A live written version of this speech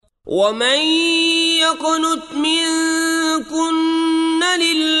ومن يقنت منكن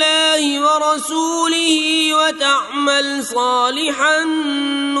لله ورسوله وتعمل صالحا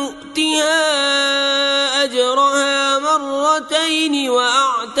نؤتها أجرها مرتين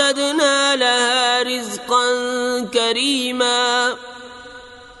وأعتدنا لها رزقا كريما.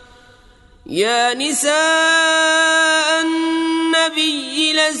 يا نساء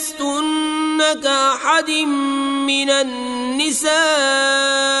النبي لستن كأحد من النساء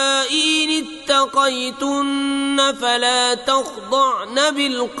إن اتقيتن فلا تخضعن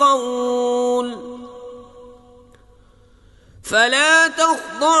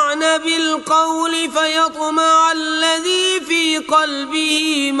بالقول فيطمع الذي في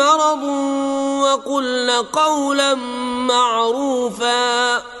قلبه مرض وقلن قولا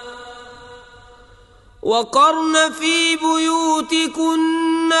معروفا. وقرن في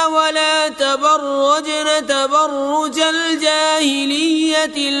بيوتكن ولا تبرجن تبرج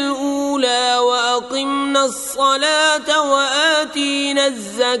الجاهلية الأولى وأقمنا الصلاة وآتينا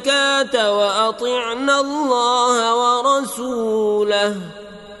الزكاة وأطعنا الله ورسوله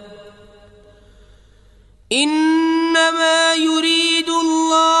إنما يريد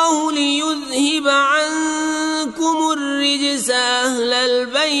الله ليذهب عنكم الرجس أهل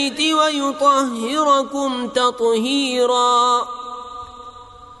البيت ويطهركم تطهيرا.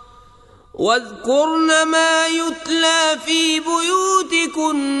 واذكرن ما يتلى في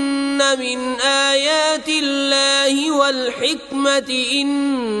بيوتكن من آيات الله والحكمة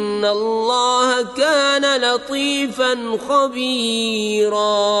إن الله كان لطيفا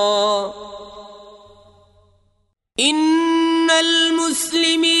خبيرا. إن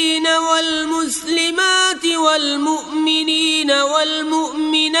المسلمين والمسلمات والمؤمنين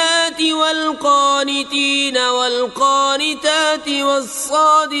والمؤمنات والقانتين والقانتات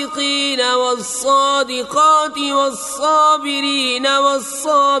والصادقين والصادقات والصابرين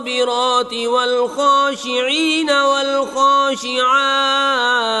والصابرات والخاشعين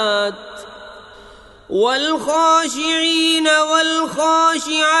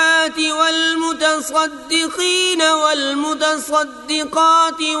والخاشعات والمتصدقين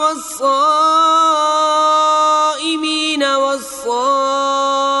والمتصدقات والصائمين والصائمات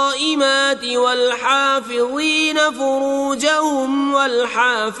والحافظين فروجهم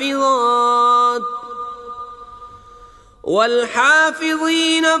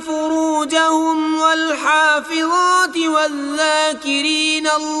والحافظات والذاكرين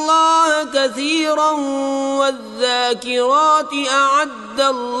الله كثيرا والذاكرات أعد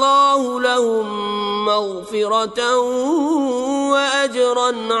الله لهم مغفرة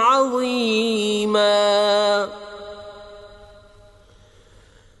وأجرا عظيما.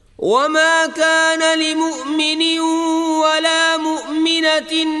 وما كان لمؤمن ولا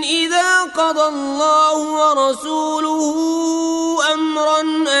مؤمنة إذا قضى الله ورسوله أمرا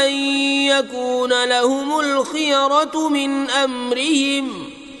أن يكون لهم الخيرة من أمرهم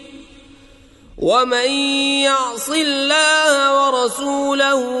ومن يعص الله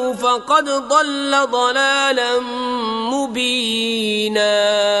ورسوله فقد ضل ضلالا مبينا.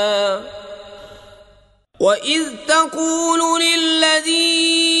 وإذ تقول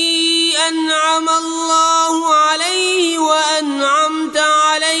للذي أنعم الله عليه وأنعمت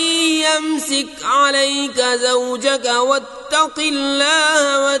عليه أمسك عليك زوجك واتق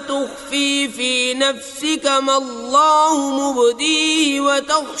الله وتخفي في نفسك ما الله مبديه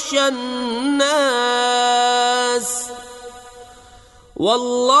وتخشى الناس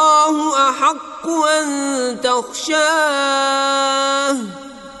والله أحق أن تخشاه.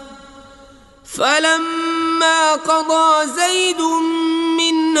 فلما قضى زيد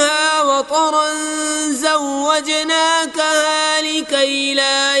منها وطرا زوجناكها لكي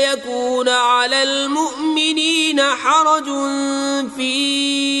لا يكون على المؤمنين حرج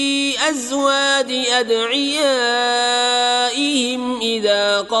في أزواج أدعيائهم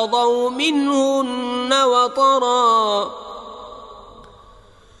إذا قضوا منهن وطرا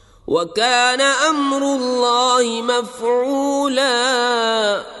وكان أمر الله مفعولا.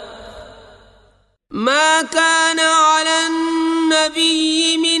 ما كان على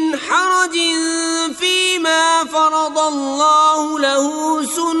النبي من حرج فيما فرض الله له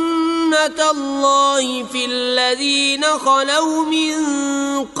سنة الله في الذين خلوا من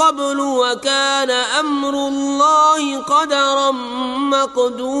قبل وكان أمر الله قدرا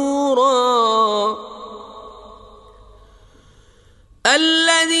مقدورا.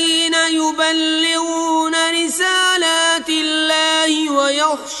 الذين يبلغون رسالات الله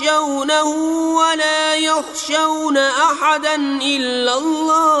ويخشونه ولا يخشون أحدا إلا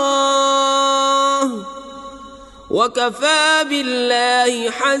الله وكفى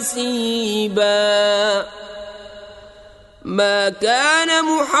بالله حسيبا. ما كان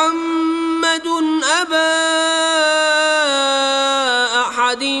محمد أبا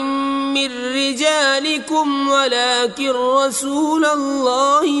أحد من رجالكم ولكن رسول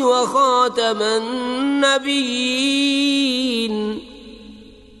الله وخاتم النبيين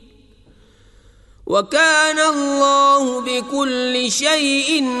وكان الله بكل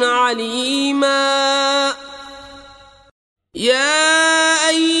شيء عليما. يا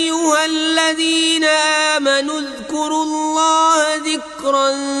أيها الذين آمنوا اذكروا الله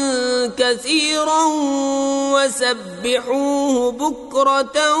ذكرا كثيرا وسبحوه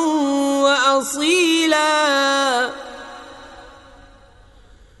بكرة وأصيلا.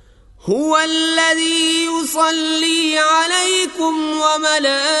 هو الذي يصلي عليكم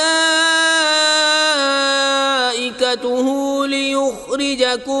وملائكته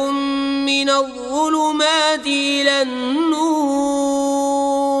ليخرجكم من الظلمات إلى النور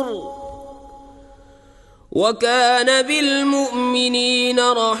وكان بالمؤمنين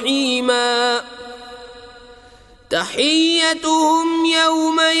رحيما. تحيتهم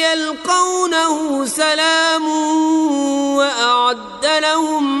يوم يلقونه سلام وأعد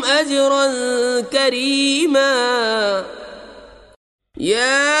لهم أجرا كريما.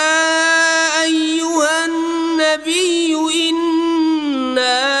 يا أيها النبي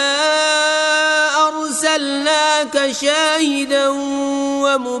إنا أرسلناك شاهدا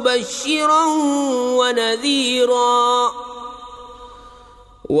ومبشرا ونذيرا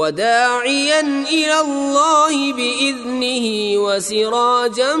وداعيا إلى الله بإذنه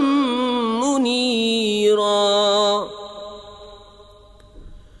وسراجا منيرا.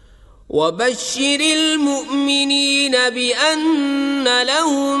 وبشر المؤمنين بأن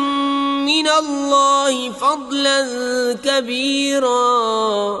لهم من الله فضلا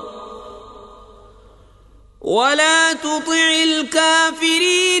كبيرا. ولا تطع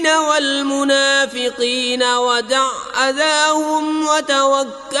الكافرين والمنافقين ودع أذاهم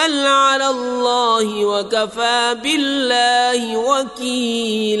وتوكل على الله وكفى بالله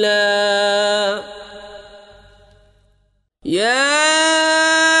وكيلا. يا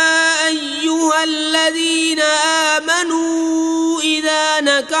أيها الذين آمنوا إذا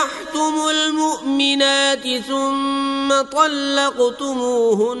نكحتم المؤمنات ثم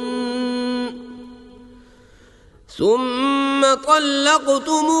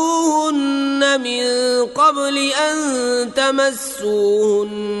طلقتموهن من قبل أن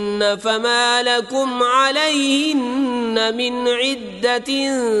تمسوهن فما لكم عليهن من عدة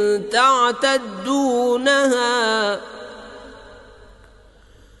تعتدونها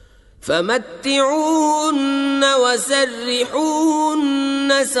فمتعوهن وسرحوهن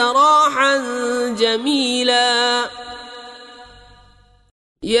سراحا جميلا.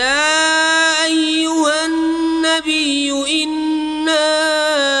 يا أيها النبي إنا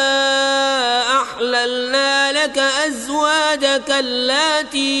أحللنا لك أزواجك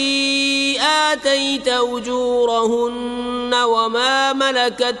اللاتي آتيت أجورهن وما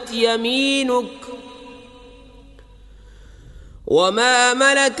ملكت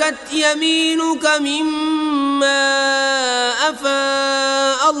يمينك مما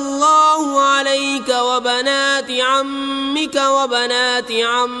أفاء الله عليك وبنات عمك وبنات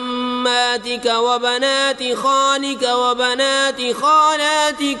عماتك وبنات خالك وبنات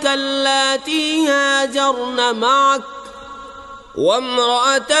خالاتك اللاتي هاجرن معك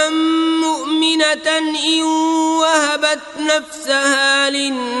وامرأة مؤمنة إن وهبت نفسها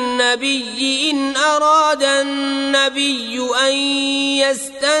للنبي إن أراد النبي أن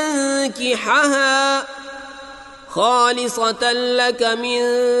يستنكحها خالصة لك من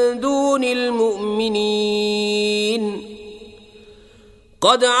دون المؤمنين.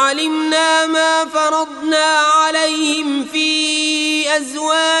 قد علمنا ما فرضنا عليهم في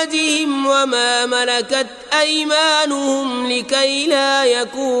أزواجهم وما ملكت أيمانهم لكي لا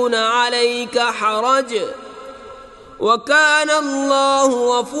يكون عليك حرج وكان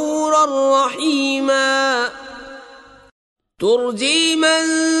الله غفورا رحيما. ترجي من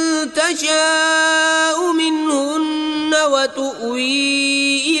تشاء منهن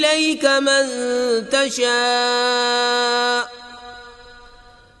وتؤوي إليك من تشاء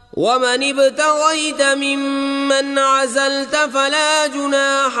ومن ابتغيت ممن عزلت فلا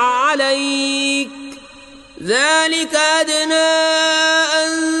جناح عليك ذلك أدنى أن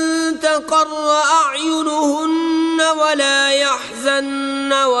تقر أعينهن ولا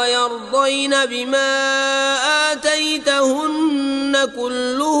يحزن ويرضين بما آتيتهن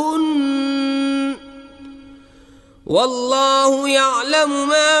كلهن والله يعلم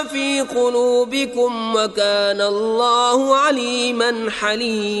ما في قلوبكم وكان الله عليما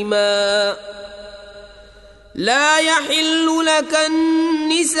حليما. لا يحل لك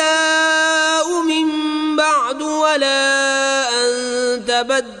النساء من بعد ولا أن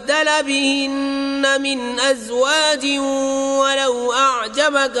تبدل بهن من أزواج ولو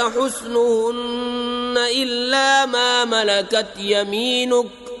أعجبك حسنهن إلا ما ملكت يمينك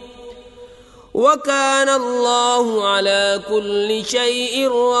وكان الله على كل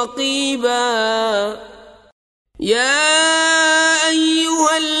شيء رقيبا. يا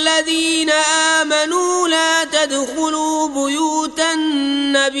أيها الذين آمنوا لا تدخلوا بيوت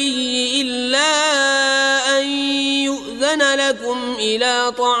النبي إلا أن يؤذن لكم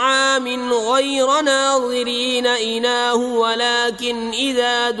إلى طعام غير ناظرين إناه ولكن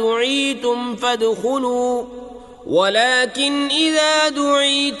إذا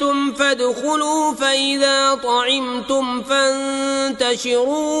دعيتم فادخلوا فإذا طعمتم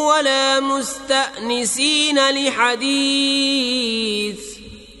فانتشروا ولا مستأنسين لحديث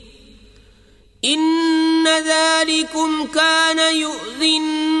إن ذلكم كان يؤذي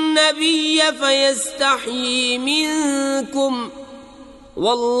النبي فيستحيي منكم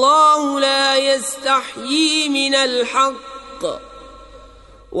والله لا يستحيي من الحق.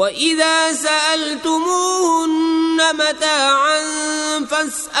 وإذا سألتموهن متاعا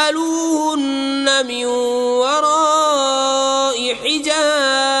فاسألوهن من وراء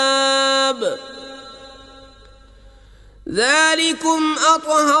حجاب ذلكم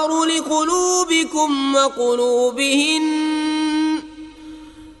أطهر لقلوبكم وقلوبهن.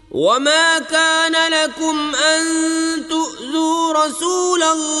 وما كان لكم أن تؤذوا رسول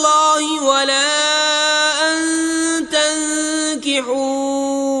الله ولا أن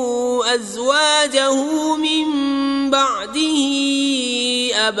تنكحوا أزواجه من بعده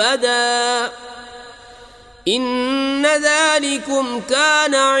أبدا إن ذلكم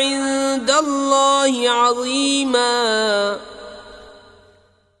كان عند الله عظيما.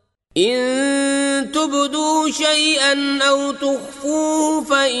 إن تبدوا شيئا أو تخفوه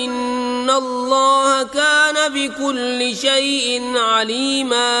فإن الله كان بكل شيء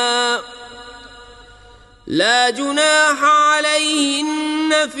عليما. لا جناح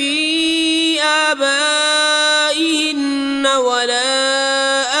عليهن في آبائهن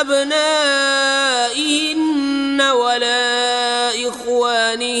ولا أبنائهن ولا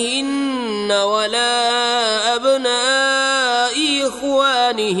إخوانهن ولا أبناء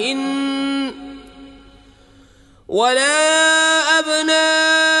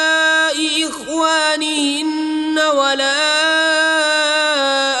إخوانهن ولا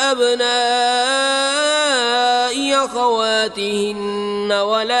أبناء أخواتهن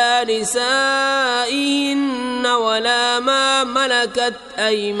ولا نسائهن ولا ما ملكت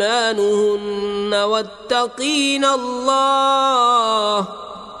أيمانهن واتقين الله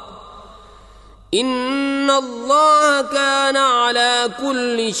إن الله كان على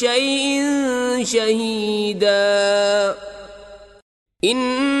كل شيء شهيدا.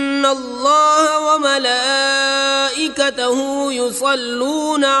 إن الله وملائكته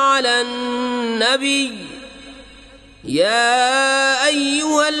يصلون على النبي يا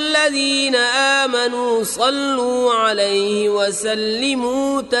أيها الذين آمنوا صلوا عليه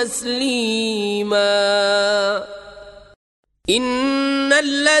وسلموا تسليما. إن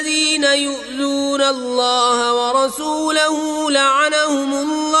الذين يؤذون الله ورسوله لعنهم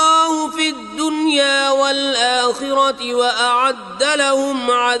الله في الدنيا والآخرة وأعد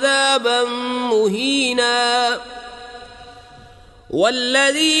لهم عذابا مهينا.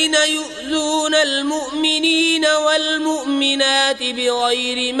 والذين يؤذون المؤمنين والمؤمنات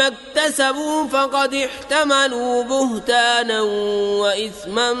بغير ما اكتسبوا فقد احتملوا بهتانا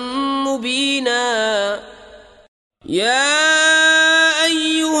وإثما مبينا. يا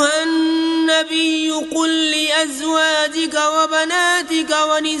أيها النبي قل لأزواجك وبناتك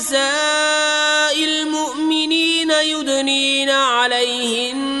ونساء المؤمنين يدنين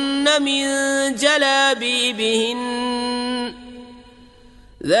عليهن من جلابيبهن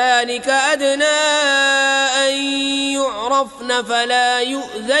ذلك أدنى أن يعرفن فلا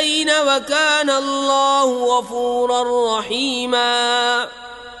يؤذين وكان الله غفورا رحيما.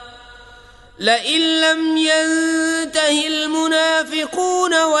 لئن لم ينته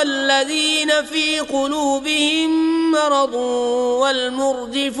المنافقون والذين في قلوبهم مرض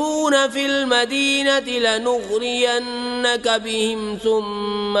والمرجفون في المدينة لنغرينك بهم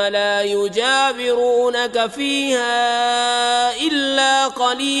ثم لا يجاورونك فيها إلا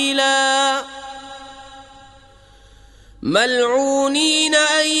قليلا ملعونين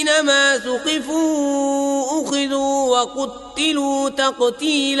أينما ثقفوا أخذوا وقتلوا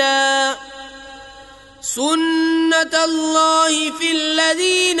تقتيلا. سنة الله في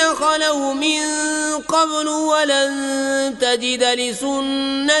الذين خلوا من قبل ولن تجد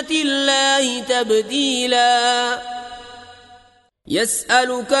لسنة الله تبديلا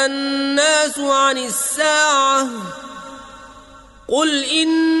يسألك الناس عن الساعة قل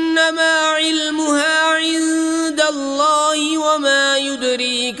إنما علمها عند الله وما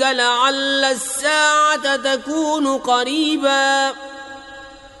يدريك لعل الساعة تكون قريبا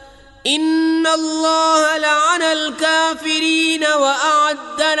إن الله لعن الكافرين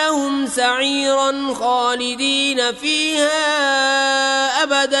وأعد لهم سعيرا خالدين فيها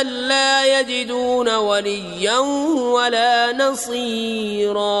أبدا لا يجدون وليا ولا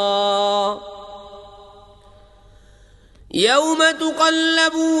نصيرا يوم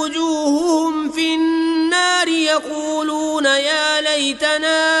تقلب وجوههم في النار يقولون يا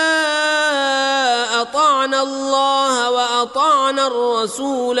ليتنا أطعنا الله وأطعنا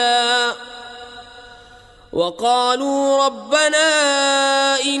الرسولا وقالوا ربنا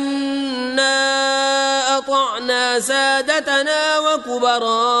إنا أطعنا سادتنا وكبراءنا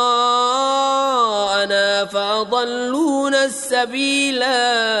فأضلونا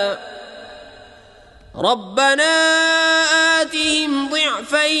السبيلا ربنا آتهم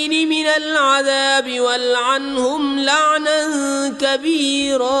ضعفين من العذاب والعنهم لعنا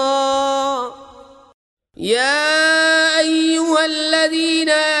كبيرا يا أيها الذين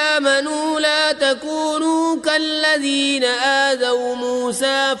آمنوا لا تكونوا كالذين آذوا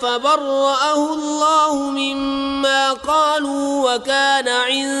موسى فبرأه الله مما قالوا وكان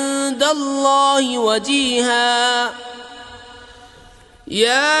عند الله وجيها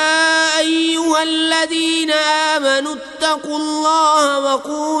يا أيها الذين آمنوا اتقوا الله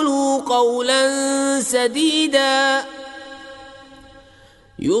وقولوا قولا سديدا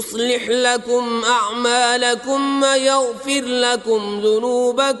يصلح لكم أعمالكم ويغفر لكم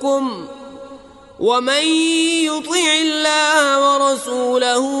ذنوبكم ومن يطع الله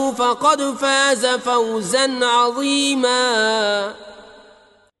ورسوله فقد فاز فوزا عظيما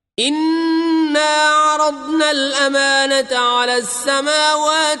إنا عرضنا الأمانة على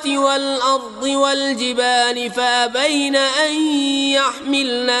السماوات والأرض والجبال فأبين أن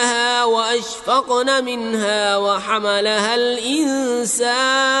يحملنها وأشفقن منها وحملها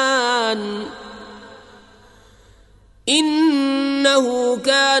الإنسان إنه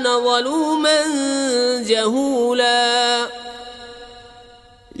كان ظلوما جهولا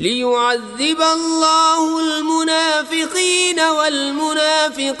ليعذب الله المنافقين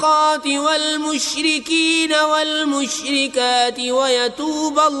والمنافقات والمشركين والمشركات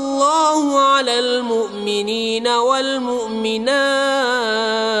ويتوب الله على المؤمنين والمؤمنات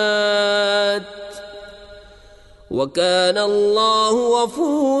وكان الله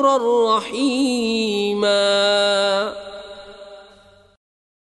غفورا رحيما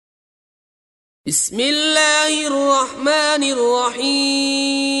بسم الله الرحمن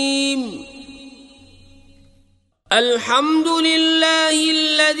الرحيم الحمد لله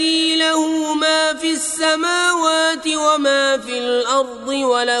الذي له ما في السماوات وما في الأرض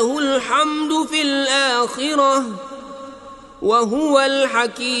وله الحمد في الآخرة وهو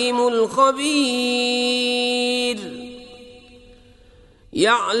الحكيم الخبير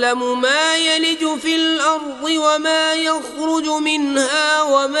يعلم ما يلج في الأرض وما يخرج منها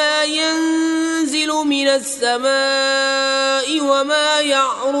وما ينزل من السماء وما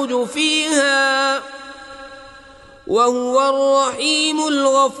يعرج فيها وهو الرحيم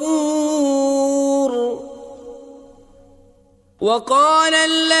الغفور وقال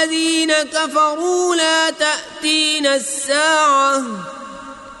الذين كفروا لا تأتينا الساعة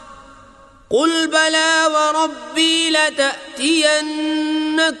قل بلى وربي لتأتينكم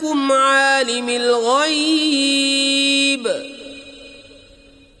عالم الغيب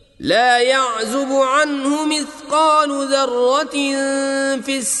لا يعزب عنه مثقال ذرة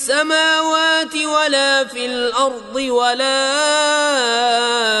في السماوات ولا في الأرض ولا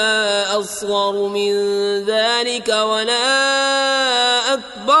أصغر من ذلك ولا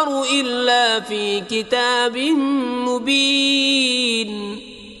أكبر إلا في كتاب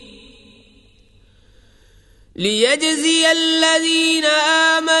مبين ليجزي الذين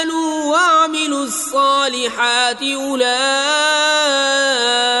آمنوا وعملوا الصالحات أولئك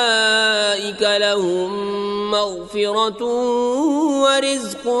لهم مغفرة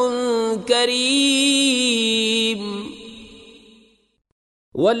ورزق كريم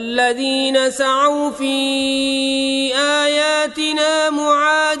والذين سعوا في آياتنا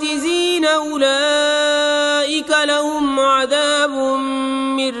معاجزين أولئك لهم عذاب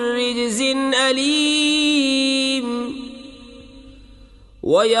من رجز أليم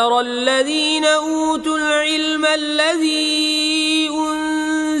ويرى الذين أوتوا العلم الذي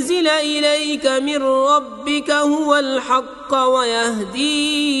أنزل أنزل إليك من ربك هو الحق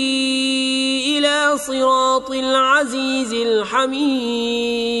ويهدي إلى صراط العزيز الحميد.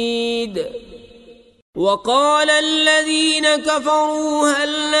 وقال الذين كفروا هل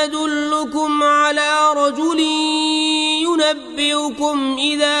ندلكم على رجل ينبئكم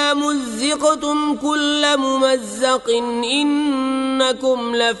إذا مزقتم كل ممزق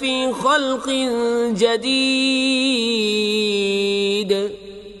إنكم لفي خلق جديد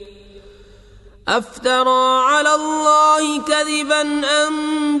أفترى على الله كذبا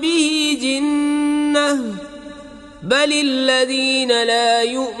أم به جنة بل الذين لا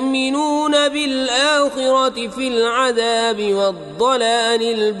يؤمنون بالآخرة في العذاب والضلال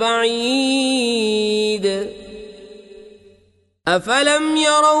البعيد. أفلم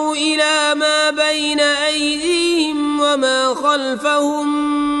يروا إلى ما بين أيديهم وما خلفهم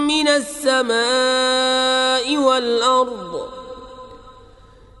من السماء والأرض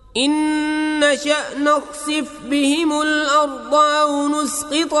إن نشأ نخسف بهم الأرض أو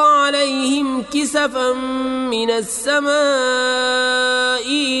نسقط عليهم كسفا من السماء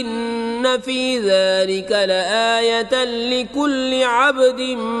إن في ذلك لآية لكل عبد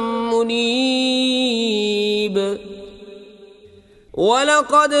منيب.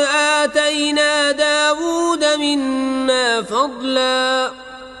 ولقد آتينا داود منا فضلا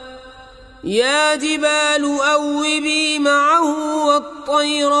يا جبال أوبي معه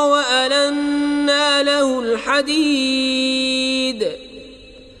والطير وألنا له الحديد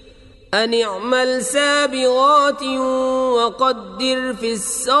أن اعمل سابغات وقدر في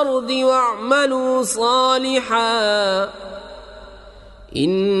السرد واعملوا صالحا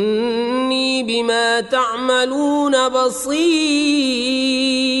إني بما تعملون بصير.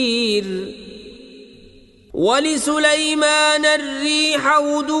 ولسليمان الريح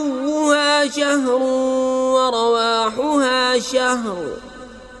غدوها شهر ورواحها شهر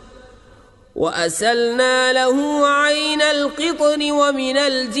وأسلنا له عين القطر ومن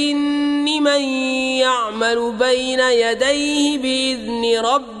الجن من يعمل بين يديه بإذن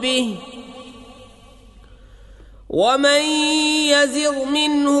ربه ومن يزغ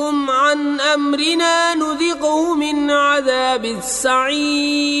منهم عن أمرنا نذقه من عذاب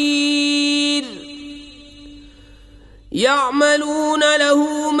السعير. يعملون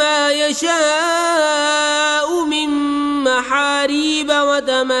له ما يشاء من محاريب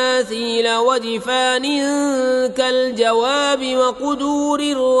وتماثيل وجفان كالجواب وقدور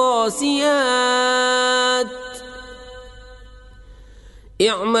الراسيات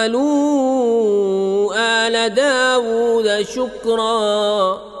اعملوا آل داود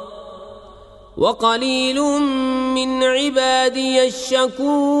شكرا وقليل من عبادي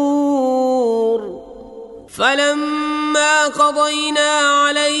الشكور. فلما قضينا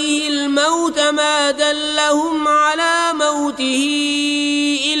عليه الموت ما دلهم على موته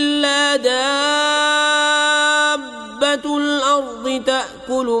إلا دابة الأرض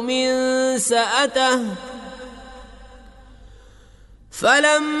تأكل من سأته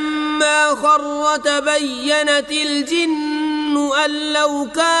فلما خر تبينت الجن أن لو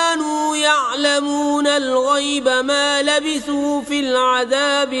كانوا يعلمون الغيب ما لبثوا في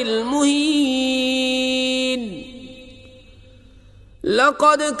العذاب المهين.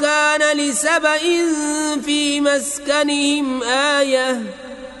 لقد كان لسبإ في مسكنهم آية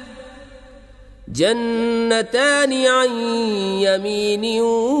جنتان عن يمين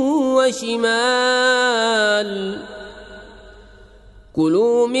وشمال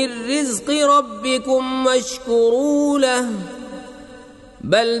كلوا من رزق ربكم واشكروا له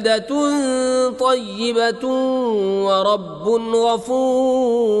بلدة طيبة ورب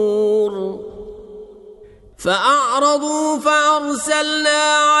غفور. فأعرضوا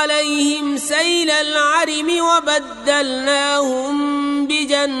فأرسلنا عليهم سيل العرم وبدلناهم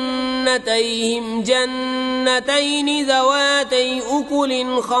بجنتيهم جنتين ذواتي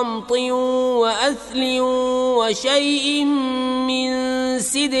أكل خمط وأثل وشيء من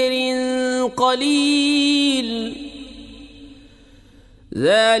سدر قليل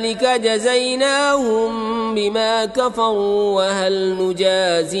ذلك جزيناهم بما كفروا وهل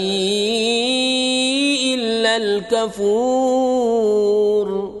نجازي إلا الكفور.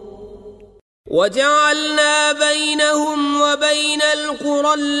 وجعلنا بينهم وبين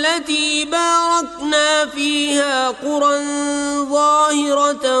القرى التي باركنا فيها قرى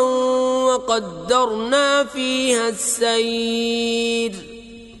ظاهرة وقدرنا فيها السير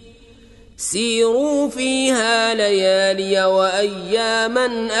سيروا فيها ليالي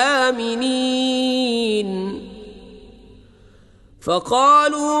وأياما آمنين.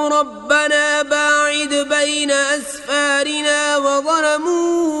 فقالوا ربنا باعد بين أسفارنا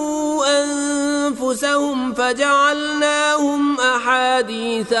وظلموا أنفسهم فجعلناهم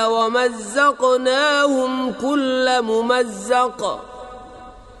أحاديث ومزقناهم كل ممزق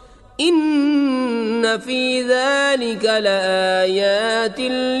إن في ذلك لآيات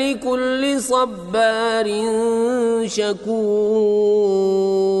لكل صبار شكور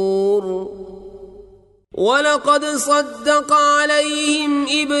ولقد صدق عليهم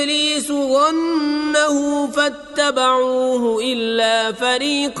إبليس ظنه فاتبعوه إلا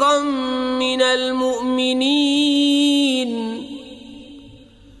فريقا من المؤمنين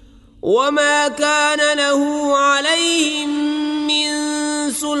وما كان له عليهم من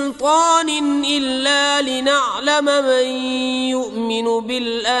سلطان إلا لنعلم من يؤمن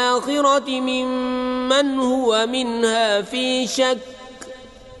بالآخرة ممن هو منها في شك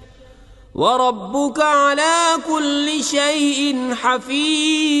وربك على كل شيء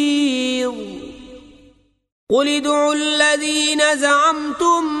حفيظ قل ادعوا الذين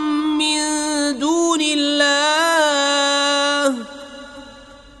زعمتم من دون الله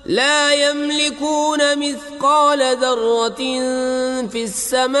لا يملكون مثقال ذرة في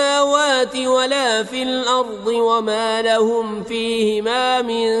السماوات ولا في الأرض وما لهم فيهما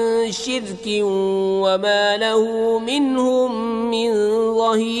من شرك وما له منهم من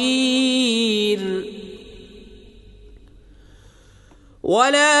ظهير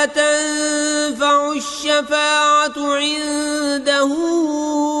ولا تنفع الشفاعة عنده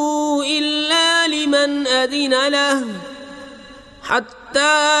إلا لمن أذن له حتى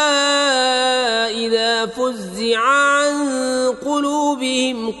إذا فزع عن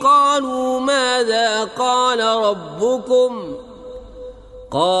قلوبهم قالوا ماذا قال ربكم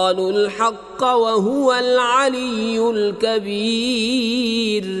قالوا الحق وهو العلي الكبير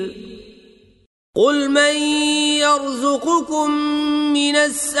قل من يرزقكم من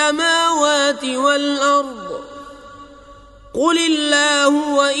السماوات والأرض قل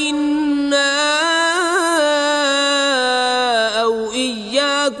الله وإنا أو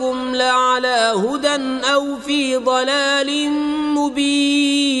إياكم لعلى هدى أو في ضلال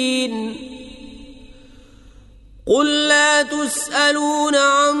مبين قل لا تسألون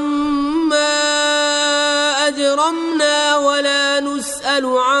عما أجرمنا ولا نسأل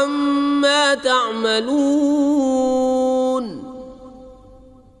عما تعملون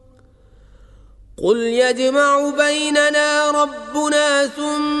قل يجمع بيننا ربنا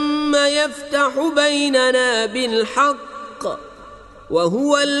ثم يفتح بيننا بالحق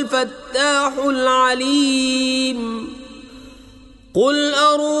وهو الفتاح العليم قل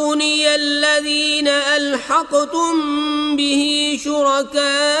أروني الذين ألحقتم به شركاء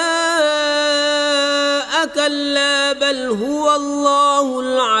كلا بل هو الله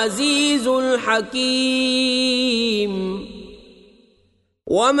العزيز الحكيم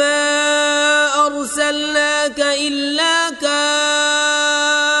وما أرسلناك إلا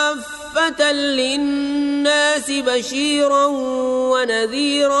كافة للناس بشيرا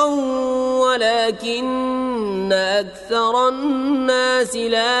ونذيرا ولكن أكثر الناس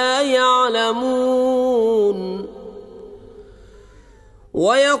لا يعلمون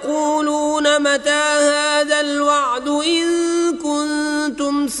ويقولون متى هذا الوعد إن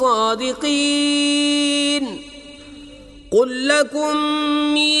كنتم صادقين قل لكم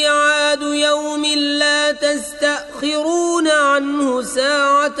ميعاد يوم لا تستأخرون عنه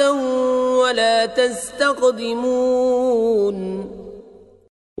ساعة ولا تستقدمون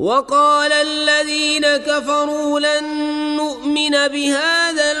وقال الذين كفروا لن نؤمن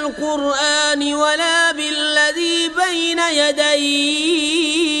بهذا القرآن ولا بالذي بين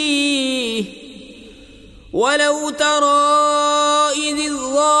يديه ولو ترى إذ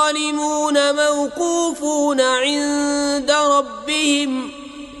الظالمون موقوفون عند ربهم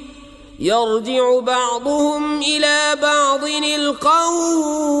يرجع بعضهم إلى بعض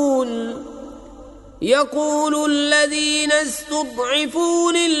القول يقول الذين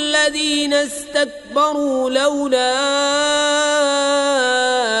استضعفوا للذين استكبروا لولا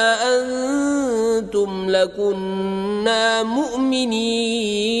أنتم لكنا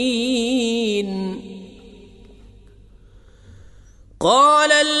مؤمنين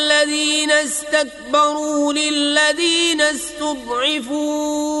قال الذين استكبروا للذين استضعفوا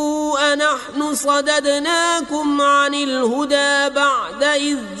أنحن صددناكم عن الهدى بعد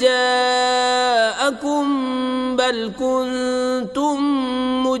إذ جاءكم بل كنتم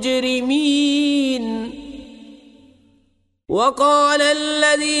مجرمين وقال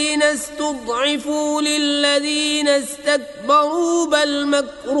الذين استضعفوا للذين استكبروا بل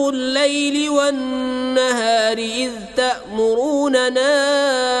مكر الليل والنهار إذ تأمروننا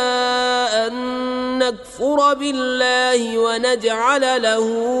أن نكفر بالله ونجعل له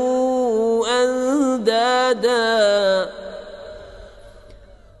أندادا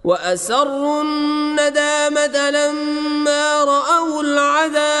وأسروا الندامة لما رأوا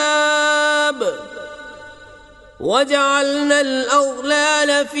العذاب وجعلنا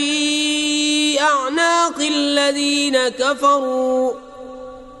الأغلال في أعناق الذين كفروا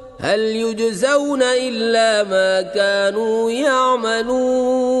هل يجزون إلا ما كانوا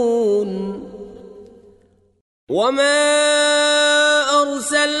يعملون وما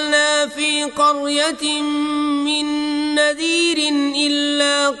أرسلنا في قرية من نذير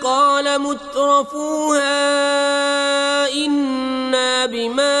إلا قال مترفوها إنا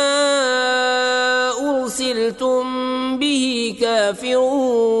بما أرسلتم به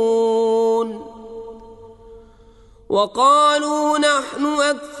كافرون وقالوا نحن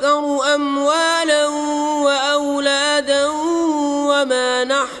أكثر أموالا وأولادا وما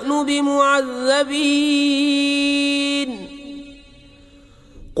نحن بمعذبين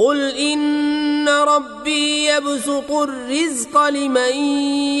قل إن ربي يبسط الرزق لمن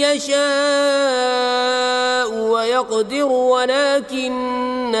يشاء ويقدر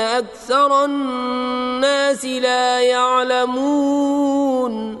ولكن أكثر الناس لا يعلمون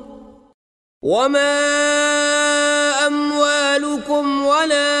وما أموالكم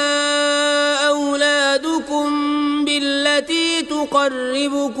ولا أولادكم بالتي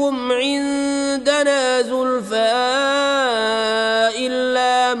تقربكم عندنا زلفى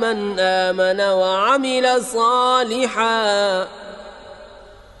إلا من آمن وعمل صالحا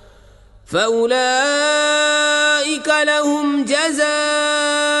فأولئك لهم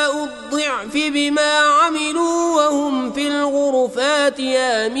جزاء الضعف بما عملوا وهم في الغرفات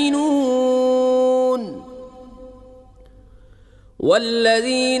آمنون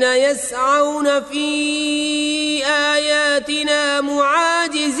والذين يسعون في آياتنا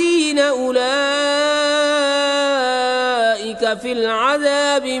معاجزين أولئك في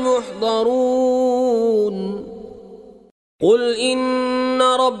العذاب محضرون قل إن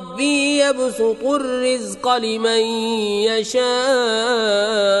ربي يبسط الرزق لمن يشاء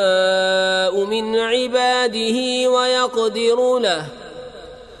من عباده ويقدر له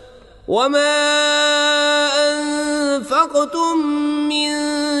وما أنفقتم من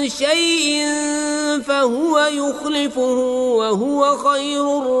شيء فهو يخلفه وهو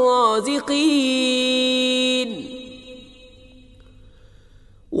خير الرازقين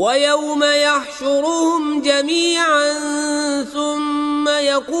ويوم يحشرهم جميعا ثم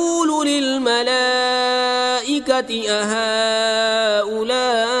يقول للملائكة أهؤلاء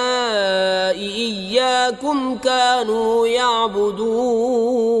إياكم كانوا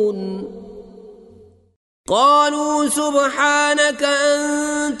يعبدون قالوا سبحانك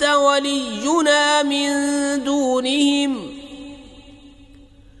أنت ولينا من دونهم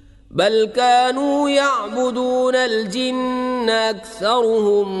بل كانوا يعبدون الجن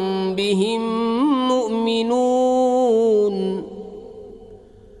أكثرهم بهم مؤمنون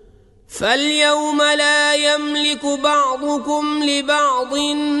فاليوم لا يملك بعضكم لبعض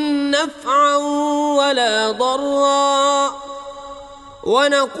نفعا ولا ضرا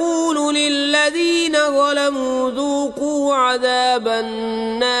ونقول للذين ظلموا ذوقوا عذاب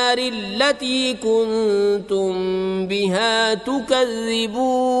النار التي كنتم بها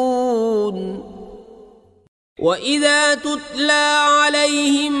تكذبون وإذا تتلى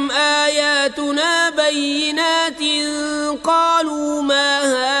عليهم آياتنا بينات قالوا ما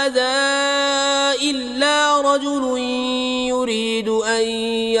هذا إلا رجل يريد أن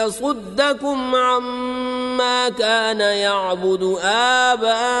يصدكم عما كان يعبد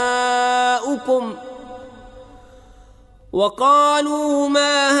آباؤكم وقالوا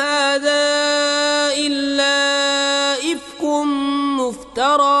ما هذا إلا إفك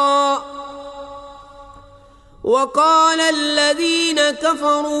مفترى وقال الذين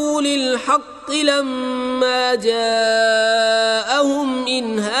كفروا للحق لما جاءهم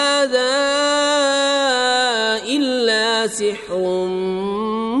إن هذا إلا سحر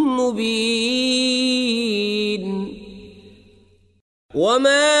مبين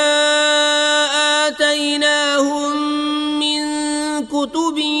وما آتيناهم من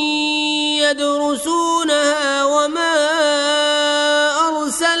كتب يدرسونها وما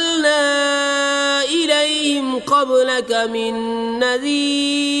أرسلنا إليهم قبلك من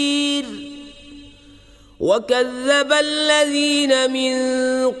نذير وكذب الذين من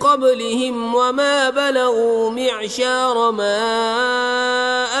قبلهم وما بلغوا معشار ما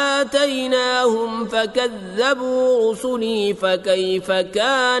آتيناهم فكذبوا رسلي فكيف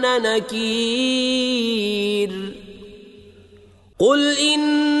كان نكير قل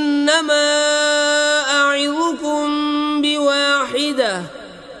إنما أعظكم بواحدة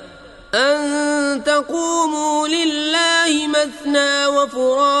أن تقوموا لله مثنى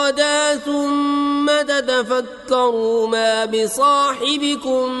وفرادا ثم تتفكروا ما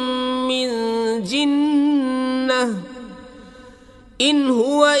بصاحبكم من جنة إن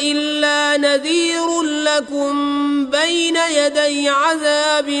هو إلا نذير لكم بين يدي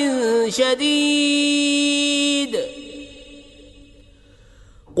عذاب شديد.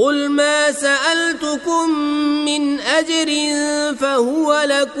 قل ما سألتكم من أجر فهو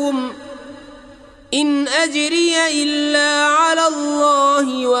لكم إن أجري إلا على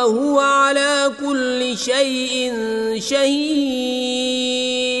الله وهو على كل شيء شهيد.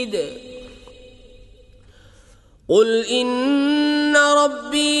 قل إن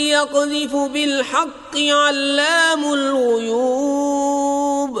ربي يقذف بالحق علام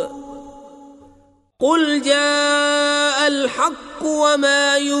الغيوب. قل جاء الحق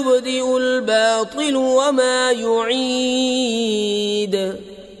وما يبدئ الباطل وما يعيد.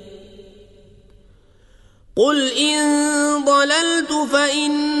 قل إن ضللت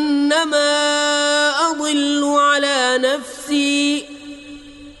فإنما أضل على نفسي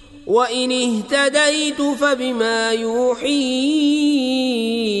وإن اهتديت فبما يوحي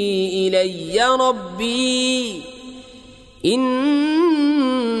إلي ربي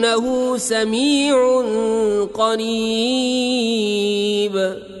إنه سميع قريب.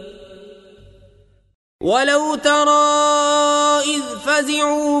 ولو ترى إذ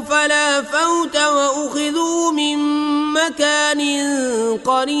فزعوا فلا فوت وأخذوا من مكان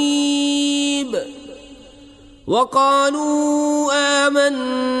قريب وقالوا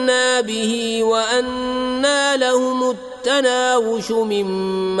آمنا به وأنى لهم التناوش من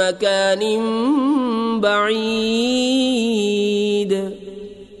مكان بعيد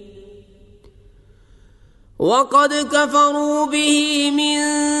وقد كفروا به من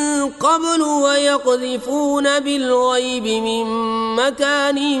قبل ويقذفون بالغيب من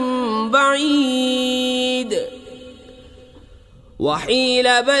مكان بعيد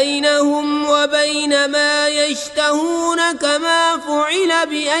وحيل بينهم وبين ما يشتهون كما فعل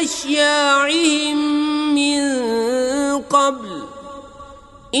بأشياعهم من قبل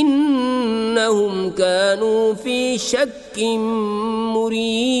إنهم كانوا في شك مريب.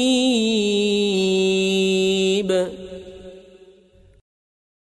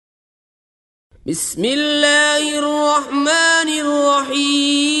 بسم الله الرحمن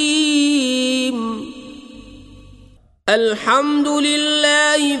الرحيم. الحمد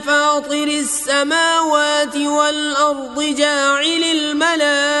لله فاطر السماوات والأرض جاعل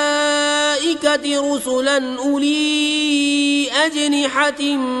الملائكة رسلا أولي أجنحة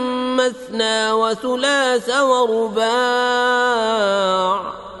مثنى وثلاث ورباع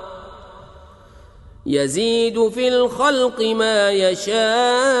يزيد في الخلق ما يشاء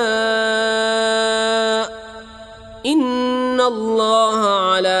إن الله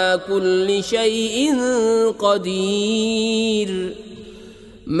على كل شيء قدير.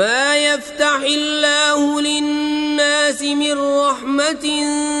 ما يفتح الله للناس من رحمة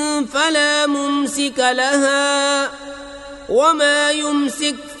فلا ممسك لها وما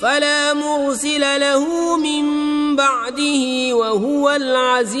يمسك فلا مرسل له من بعده وهو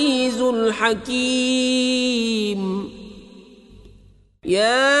العزيز الحكيم.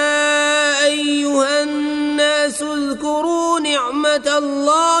 يا أيها الناس اذكروا نعمة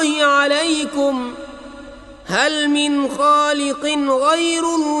الله عليكم هل من خالق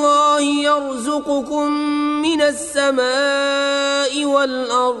غير الله يرزقكم من السماء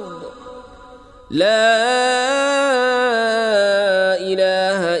والأرض لا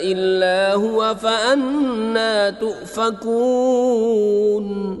إله إلا هو فأنى تؤفكون.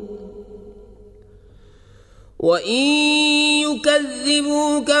 وإن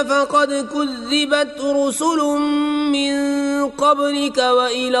يكذبوك فقد كذبت رسل من قبلك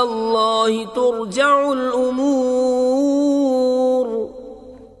وإلى الله ترجع الأمور.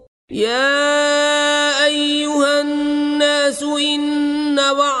 يا أيها الناس إن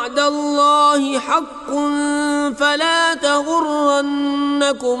وعد الله حق فلا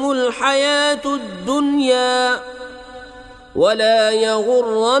تغرنكم الحياة الدنيا ولا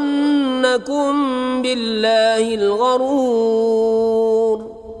يغرنكم بالله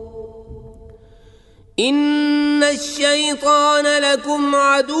الغرور. إن الشيطان لكم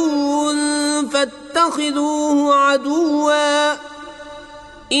عدو فاتخذوه عدوا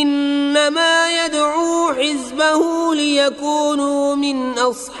إنما يدعو حزبه ليكونوا من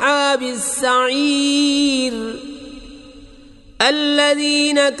أصحاب السعير.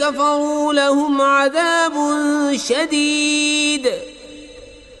 الذين كفروا لهم عذاب شديد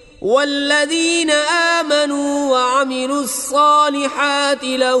والذين آمنوا وعملوا الصالحات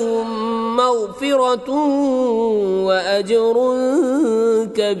لهم مغفرة وأجر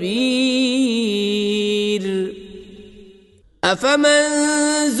كبير. أفمن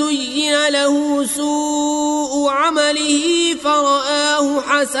زين له سوء عمله فرآه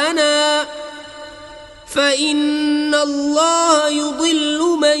حسنا فإن الله يضل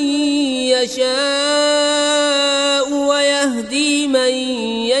من يشاء ويهدي من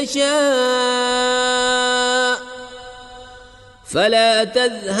يشاء فلا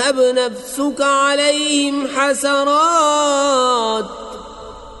تذهب نفسك عليهم حسرات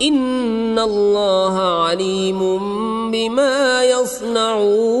إن الله عليم بما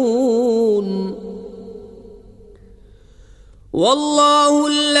يصنعون. والله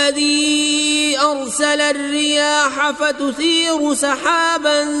الذي أرسل الرياح فتثير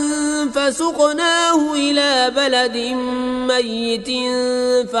سحابا فسقناه إلى بلد ميت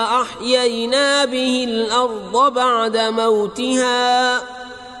فأحيينا به الأرض بعد موتها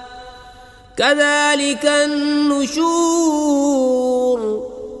كذلك النشور.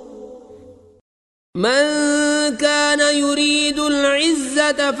 من كان يريد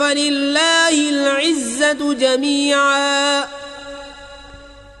العزة فلله العزة جميعا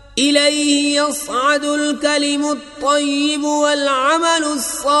إليه يصعد الكلم الطيب والعمل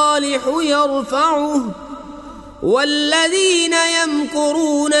الصالح يرفعه والذين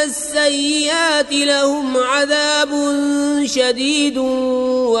يمكرون السيئات لهم عذاب شديد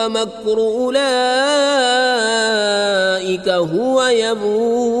ومكر أولئك هو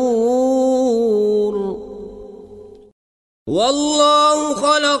يبور. والله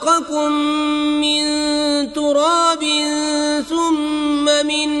خلقكم من تراب ثم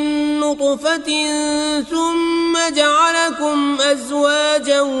من نطفة ثم جعلكم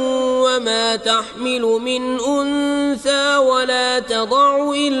أزواجا وما تحمل من أنثى ولا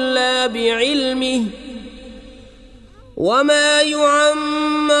تضع إلا بعلمه وما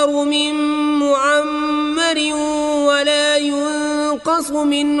يعمر من معمر ولا ينقص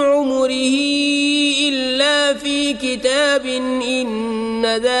من عمره إلا في كتاب إن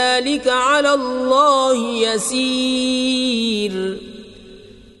ذلك على الله يسير.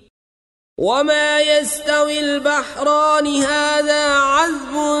 وما يستوي البحران هذا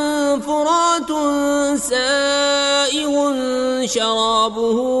عذب فرات سائغ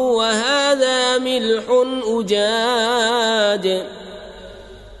شرابه وهذا ملح أجاج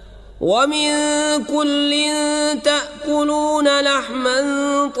ومن كل تأكلون لحما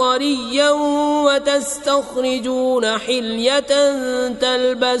طريا وتستخرجون حلية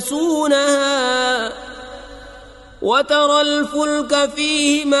تلبسونها وترى الفلك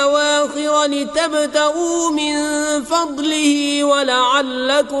فيه مواخر لتبتغوا من فضله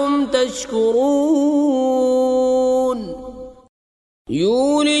ولعلكم تشكرون.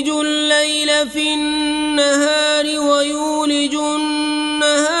 يولج الليل في النهار ويولج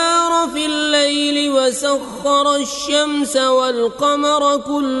النهار في الليل وسخر الشمس والقمر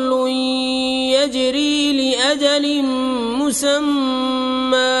كل يجري لأجل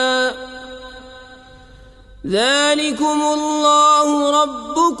مسمى ذلكم الله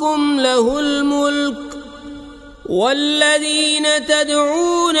ربكم له الملك والذين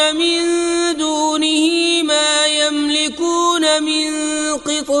تدعون من دونه ما يملكون من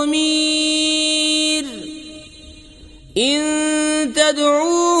قطمير إن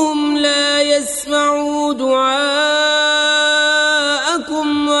تدعوهم لا يسمعوا دعاءكم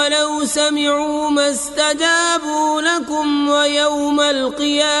ولو سمعوا ما استجابوا لكم ويوم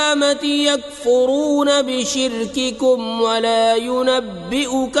القيامة يكفرون بشرككم ولا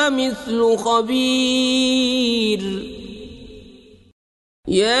ينبئك مثل خبير.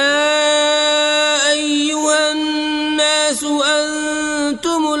 يا أيها الناس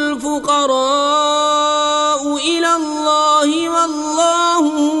أنتم الفقراء إلى الله والله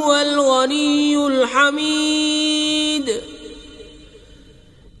هو الغني الحميد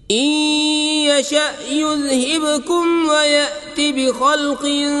إن يشأ يذهبكم ويأت بخلق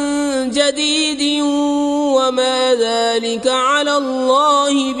جديد وما ذلك على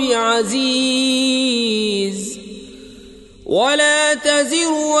الله بعزيز. ولا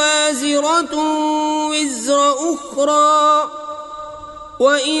تزر وازرة وزر أخرى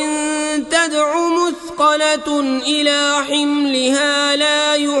وإن تدع مثقلة إلى حملها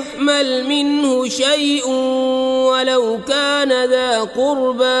لا يحمل منه شيء ولو كان ذا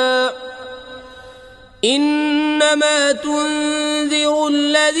قربى إنما تنذر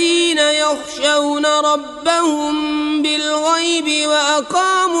الذين يخشون ربهم بالغيب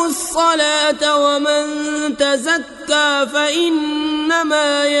وأقاموا الصلاة ومن تزكى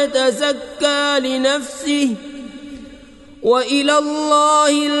فإنما يتزكى لنفسه وإلى الله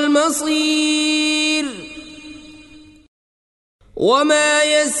المصير. وما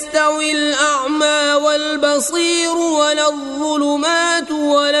يستوي الأعمى والبصير ولا الظلمات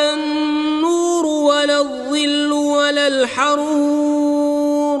ولا النور ولا الظل ولا الحرور.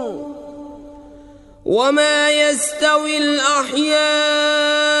 وما يستوي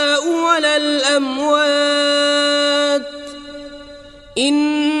الأحياء ولا الأموات.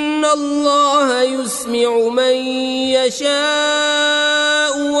 إن الله يسمع من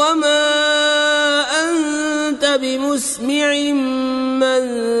يشاء وما أنت بمسمع من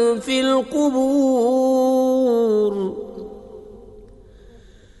في القبور.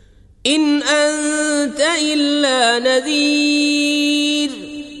 إن أنت إلا نذير.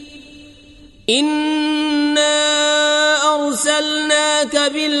 إنا أرسلناك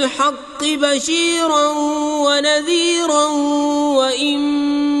بالحق بشيرا ونذيرا وإن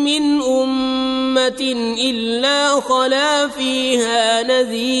من أمة إلا خلا فيها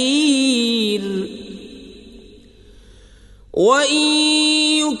نذير. وإن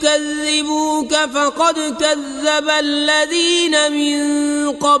يكذبوك فقد كذب الذين من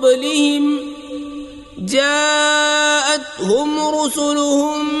قبلهم جاءتهم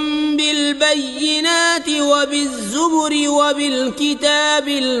رسلهم بالبينات وبالزبر وبالكتاب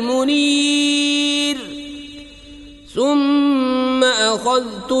المنير. ثم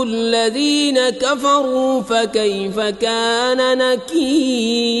أخذت الذين كفروا فكيف كان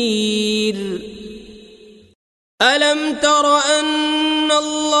نكير. ألم تر أن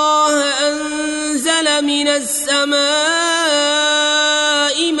الله أنزل من السماء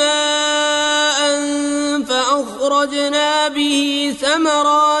ماء فأخرجنا به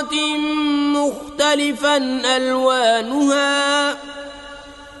ثمرات مختلفا ألوانها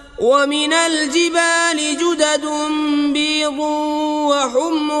ومن الجبال جدد بيض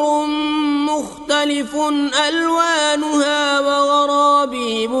وحمر مختلف ألوانها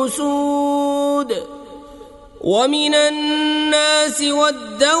وغرابيب سود. ومن الناس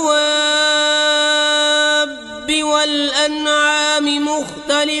والدواب والأنعام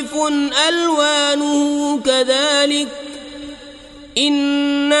مختلف ألوانه كذلك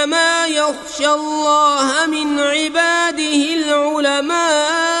إنما يخشى الله من عباده العلماء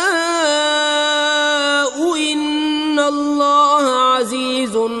إن الله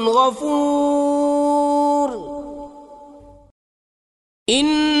عزيز غفور.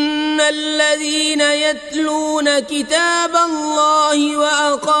 إن الذين يتلون كتاب الله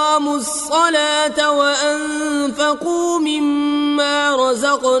وأقاموا الصلاة وأنفقوا مما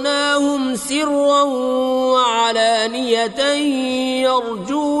رزقناهم سرا وعلانية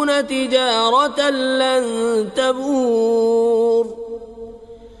يرجون تجارة لن تبور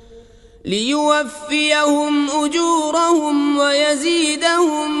ليوفيهم أجورهم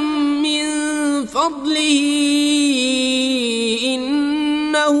ويزيدهم من فضله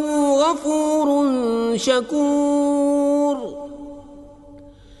إنه غفور شكور.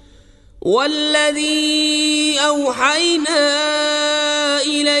 والذي أوحينا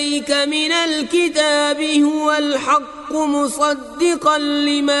إليك من الكتاب هو الحق مصدقا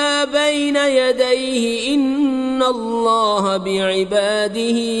لما بين يديه إن الله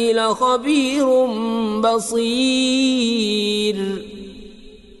بعباده لخبير بصير.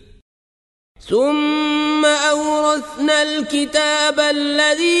 ثم أورثنا الكتاب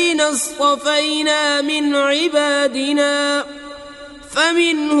الذين اصطفينا من عبادنا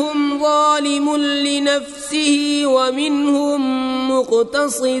فمنهم ظالم لنفسه ومنهم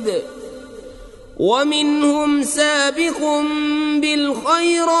مقتصد ومنهم سابق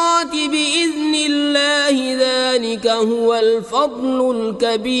بالخيرات بإذن الله ذلك هو الفضل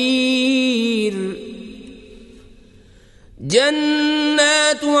الكبير.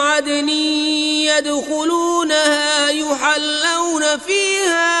 جنات عدن يدخلونها يحلون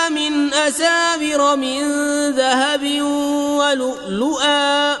فيها من أساور من ذهب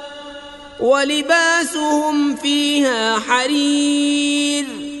ولؤلؤا ولباسهم فيها حرير.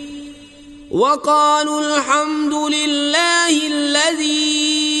 وقالوا الحمد لله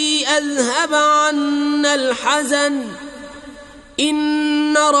الذي أذهب عنا الحزن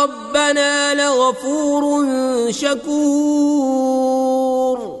إن ربنا لغفور شكور.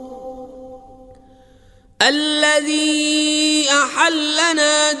 الذي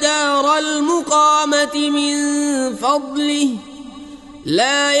أحلنا دار المقامة من فضله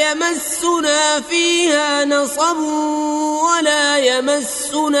لا يمسنا فيها نصب ولا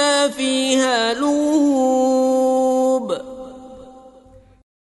يمسنا فيها لغوب.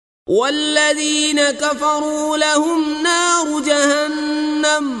 والذين كفروا لهم نار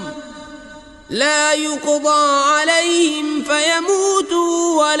جهنم لا يقضى عليهم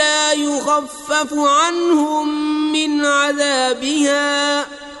فيموتوا ولا يخفف عنهم من عذابها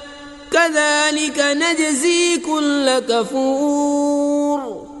كذلك نجزي كل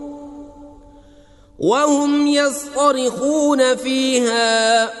كفور وهم يصطرخون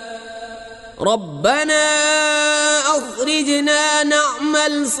فيها ربنا أخرجنا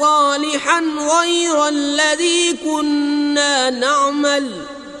نعمل صالحا غير الذي كنا نعمل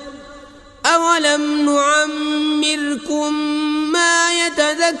أولم نعمركم ما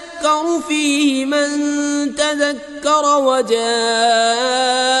يتذكر فيه من تذكر وجاءكم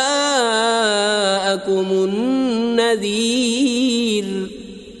النذير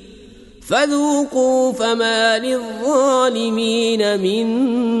فذوقوا فما للظالمين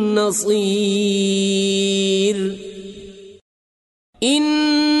من نصير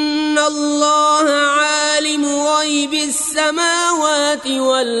إن الله عالم غيب السماوات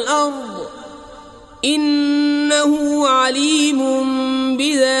والأرض إنه عليم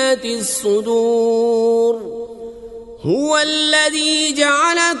بذات الصدور هو الذي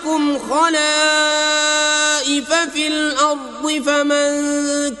جعلكم خلائف في الأرض فمن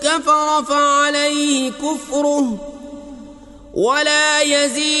كفر فعليه كفره ولا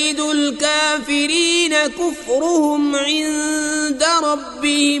يزيد الكافرين كفرهم عند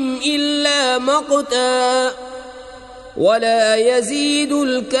ربهم إلا مقتا ولا يزيد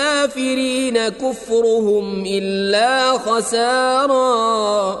الكافرين كفرهم إلا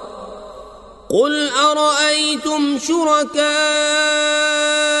خسارا قل أرأيتم شركاءكم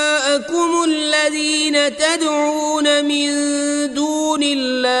الذين تدعون من دون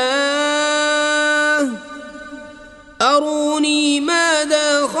الله أروني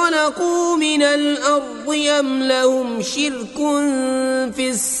ماذا خلقوا من الأرض أم لهم شرك في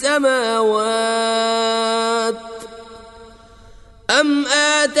السماوات أم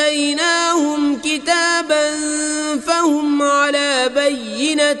آتيناهم كتابا فهم على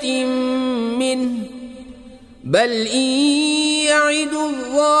بينة منه بل إن يعد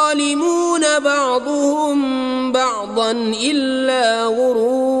الظالمون بعضهم بعضا إلا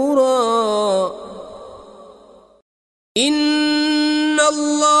غرورا إن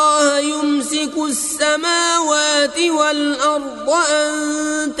الله يمسك السماوات والأرض أن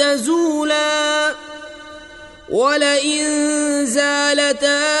تزولا ولئن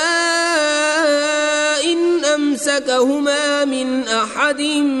زالتا إن أمسكهما من أحد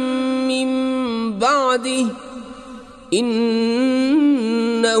من بعده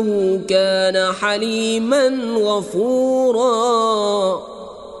إنه كان حليما غفورا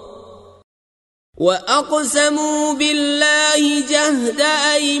وأقسموا بالله جهد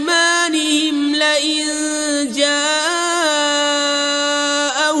أيمانهم لئن جاءهم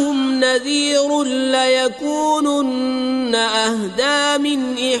نذير ليكونن أهدى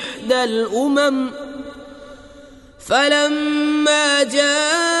من إحدى الأمم فلما جاءهم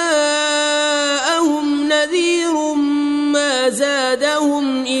نذير ما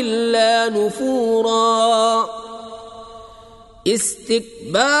زادهم إلا نفورا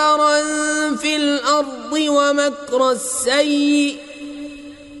استكبارا في الأرض ومكر السيء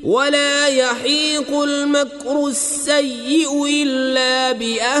ولا يحيق المكر السيء إلا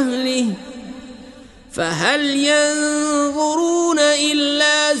بأهله فهل ينظرون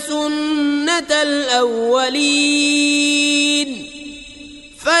إلا سنة الأولين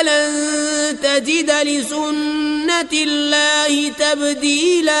فلن تجد لسنة الله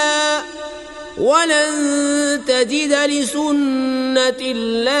تبديلا ولن تجد لسنة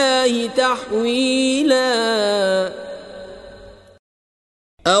الله تحويلا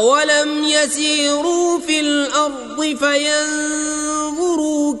أولم يسيروا في الأرض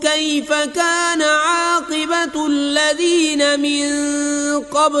فينظروا كيف كان عاقبة الذين من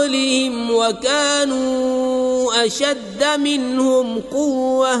قبلهم وكانوا أشد منهم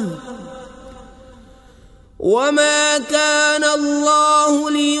قوة وما كان الله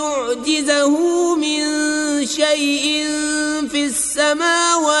ليعجزه من شيء في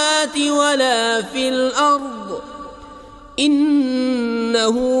السماوات ولا في الأرض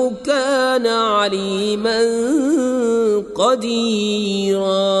إنه كان عليما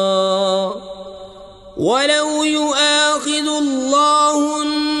قديرا ولو يؤاخذ الله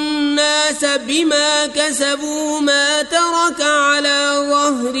الناس بما كسبوا ما ترك على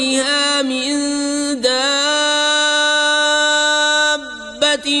ظهرها من دابة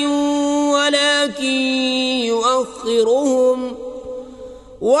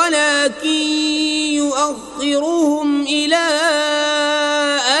ولكن يؤخرهم إلى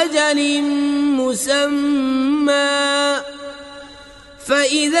أجل مسمى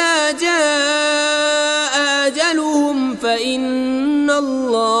فإذا جاء أجلهم فإن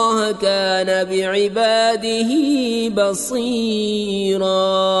الله كان بعباده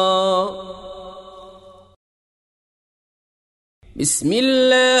بصيرا. بسم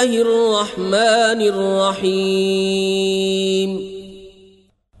الله الرحمن الرحيم.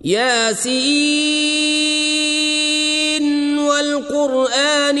 ياسين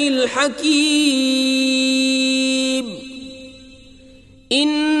والقرآن الحكيم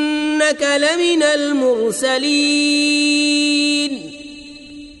إنك لمن المرسلين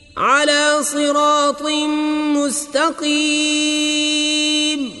على صراط مستقيم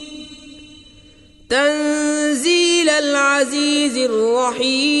تنزيل العزيز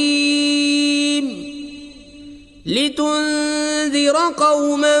الرحيم لتنذر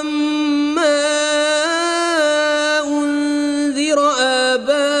قوما ما أنذر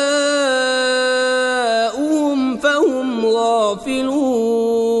آباؤهم فهم غافلون.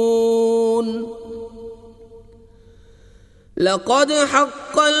 لقد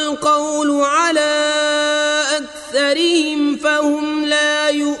حق القول على أكثرهم فهم لا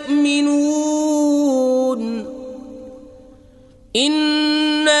يؤمنون.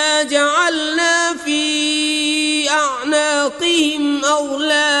 إنا جعلنا في أعناقهم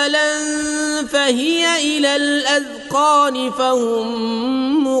أغلالا فهي إلى الأذقان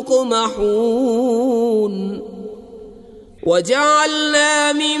فهم مقمحون.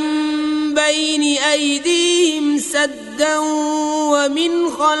 وجعلنا من بين أيديهم سدا ومن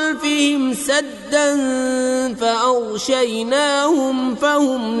خلفهم سدا فأغشيناهم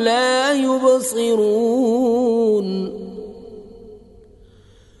فهم لا يبصرون.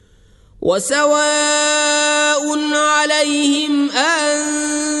 وسواء عليهم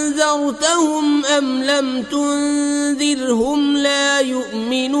أنذرتهم أم لم تنذرهم لا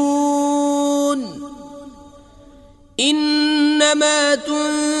يؤمنون. إنما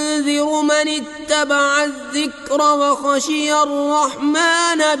تنذر من اتبع الذكر وخشي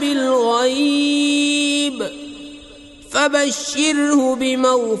الرحمن بالغيب فبشره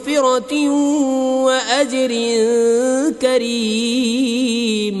بمغفرة وأجر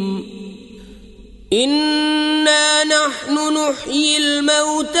كريم. إنا نحن نحيي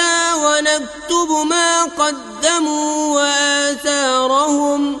الموتى ونكتب ما قدموا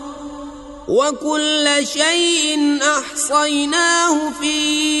وآثارهم وكل شيء أحصيناه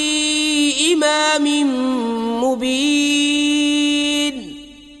في إمام مبين.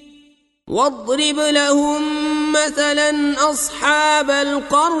 واضرب لهم مثلا أصحاب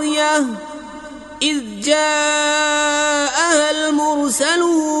القرية إذ جاءها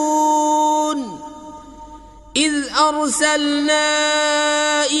المرسلون إذ أرسلنا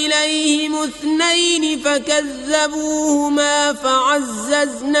إليهم 2 فكذبوهما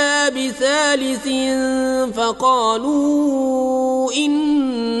فعززنا بثالث فقالوا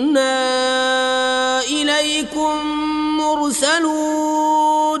إنا إليكم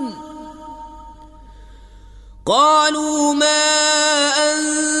مرسلون. قالوا ما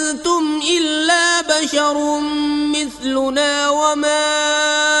أنتم إلا بشر مثلنا وما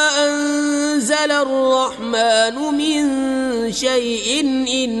أنزل الرحمن من شيء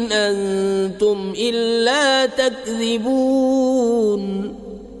إن أنتم إلا تكذبون.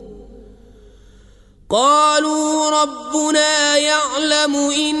 قالوا ربنا يعلم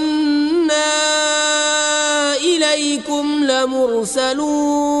إنا إليكم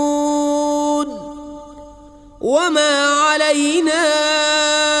لمرسلون وما علينا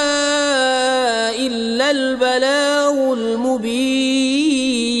إلا البلاغ المبين.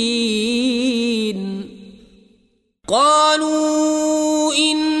 قالوا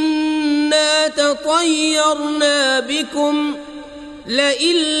إنا تطيرنا بكم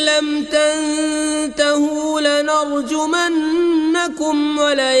لئن لم تنتهوا لنرجمنكم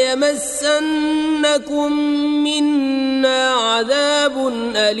وليمسنكم منا عذاب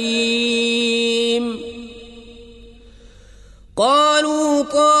أليم. قالوا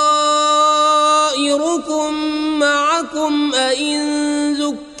طائركم معكم أئن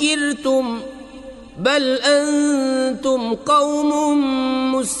ذكرتم بل أنتم قوم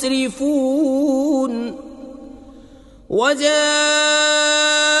مسرفون.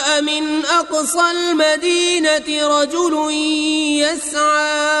 وجاء من أقصى المدينة رجل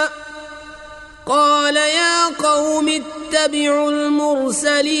يسعى قال يا قوم اتبعوا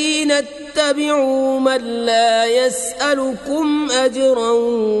المرسلين اتبعوا من لا يسألكم أجرا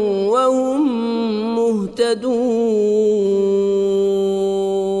وهم مهتدون.